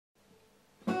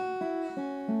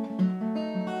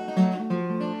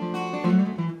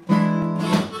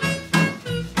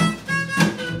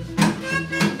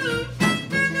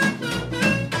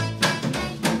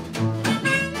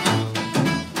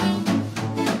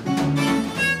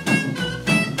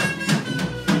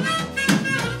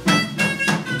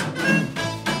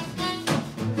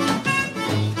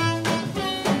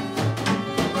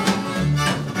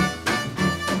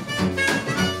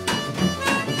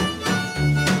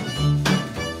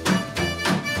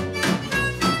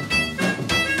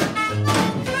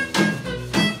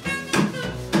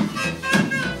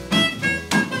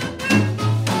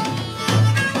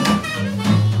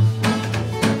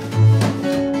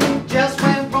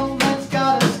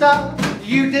start,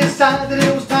 you decided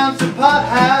it was time to part.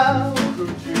 How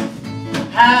could you?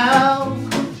 How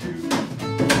could you?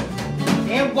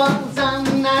 It was on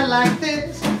a night like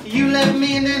this, you left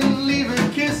me and didn't leave a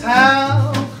kiss.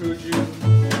 How could you?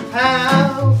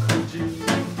 How could you?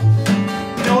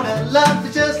 You know that love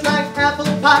is just like apple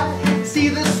pie, see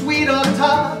the sweet or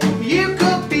tart. You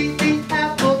could be the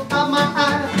apple of my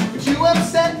eye, but you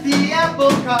upset the apple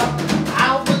cart.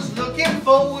 I was looking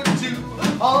forward to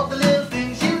all the little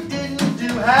things you didn't do.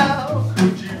 How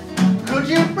could you? Could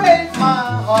you break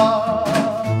my heart?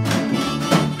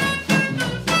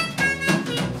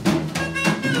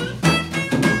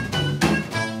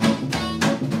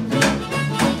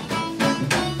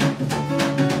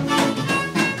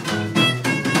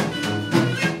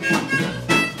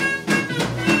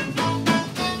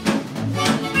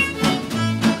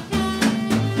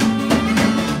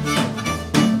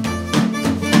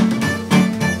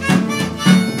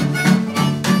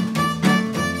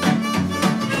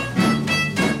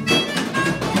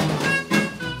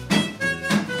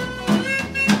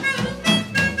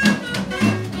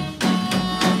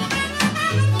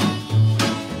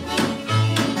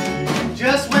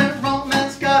 Just when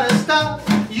romance got a start,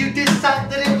 you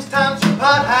decided that it was time to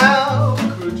part. How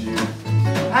could you?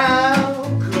 How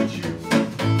could you?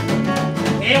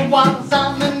 It was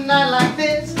on a night like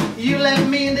this, you left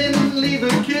me and didn't leave a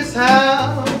kiss.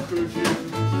 How could you?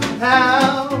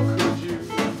 How could you?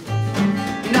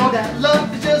 You know that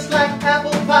love is just like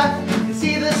apple pie, it's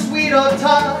either sweet or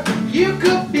tart. You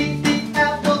could be the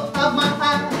apple of my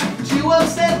eye, but you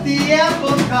upset the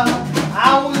apple cart.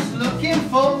 I was looking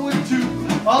forward to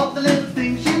all the little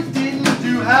things you didn't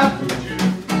do. How could you?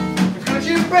 Could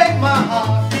you break my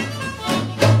heart?